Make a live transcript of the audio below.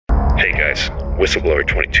Hey guys, Whistleblower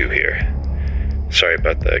 22 here. Sorry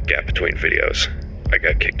about the gap between videos. I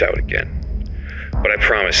got kicked out again. But I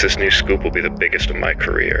promise this new scoop will be the biggest of my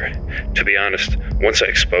career. To be honest, once I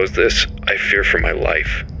expose this, I fear for my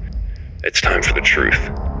life. It's time for the truth.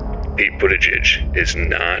 Pete Buttigieg is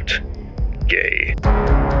not gay.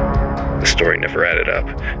 The story never added up,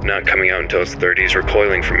 not coming out until his 30s,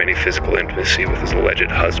 recoiling from any physical intimacy with his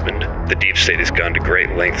alleged husband. The deep state has gone to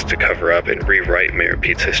great lengths to cover up and rewrite Mayor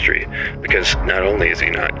Pete's history, because not only is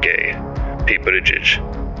he not gay, Pete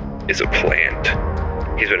Buttigieg is a plant.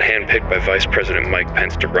 He's been handpicked by Vice President Mike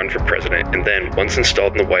Pence to run for president, and then, once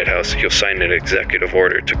installed in the White House, he'll sign an executive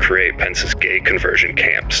order to create Pence's gay conversion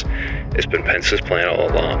camps. It's been Pence's plan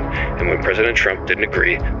all along, and when President Trump didn't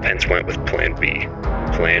agree, Pence went with Plan B.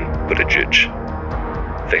 Plan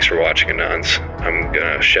Buttigieg. Thanks for watching, Anons. I'm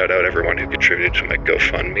gonna shout out everyone who contributed to my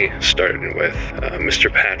GoFundMe, starting with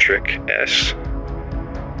Mr. Patrick S.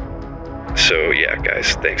 So yeah,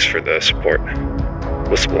 guys, thanks for the support.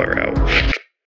 Whistleblower out.